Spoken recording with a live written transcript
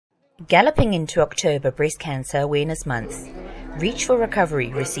Galloping into October Breast Cancer Awareness Month, Reach for Recovery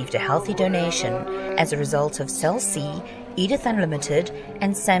received a healthy donation as a result of Cell C, Edith Unlimited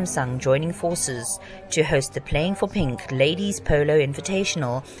and Samsung joining forces to host the Playing for Pink Ladies Polo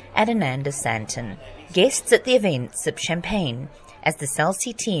Invitational at Ananda Santon. Guests at the event sipped champagne as the Cell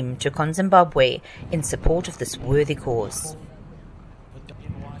C team took on Zimbabwe in support of this worthy cause.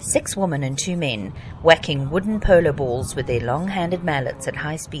 6 women and 2 men whacking wooden polo balls with their long-handed mallets at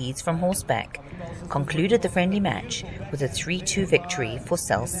high speeds from horseback concluded the friendly match with a 3-2 victory for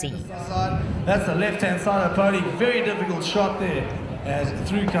Cell C. That's the left-hand side of the podium. Very difficult shot there as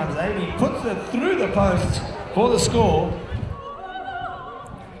through comes Amy. Puts it through the post for the score.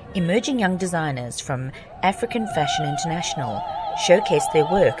 Emerging young designers from African Fashion International showcased their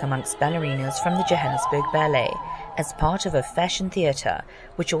work amongst ballerinas from the Johannesburg Ballet as part of a fashion theatre,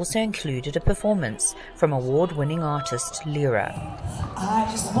 which also included a performance from award-winning artist Lira. I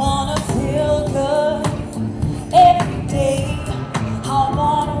just wanna feel good every day. I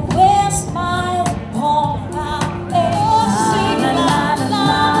wanna wear a smile upon my face.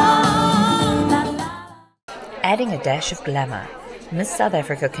 Adding a dash of glamour, Miss South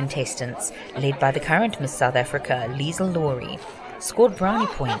Africa contestants, led by the current Miss South Africa Liesl Laurie, scored brownie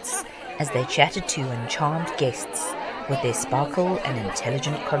points as they chatted to and charmed guests with their sparkle and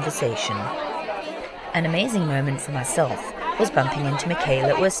intelligent conversation. An amazing moment for myself was bumping into Mikaela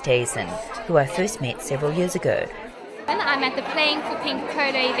at Oosthuizen, who I first met several years ago. I'm at the Playing for Pink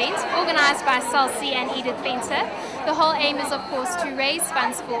Polo event, organised by Cell C and Edith Venter. The whole aim is, of course, to raise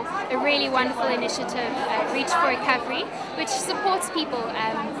funds for a really wonderful initiative, Reach for Recovery, which supports people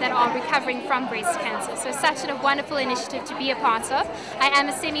that are recovering from breast cancer. So such a wonderful initiative to be a part of. I am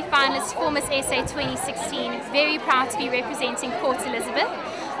a semi-finalist for Miss SA 2016, very proud to be representing Port Elizabeth.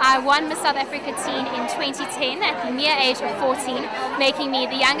 I won Miss South Africa teen in 2010 at the mere age of 14, making me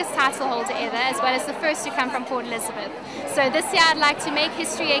the youngest title holder ever, as well as the first to come from Port Elizabeth. So this year I'd like to make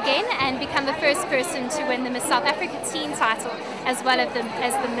history again and become the first person to win the Miss South Africa teen title, as well as the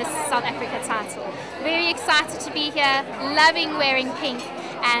Miss South Africa title. Very excited to be here, loving wearing pink,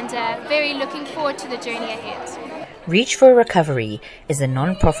 and very looking forward to the journey ahead. Reach for Recovery is a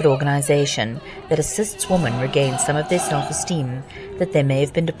non-profit organisation that assists women regain some of their self-esteem that they may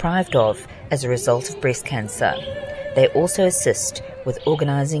have been deprived of as a result of breast cancer. They also assist with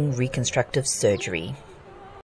organising reconstructive surgery.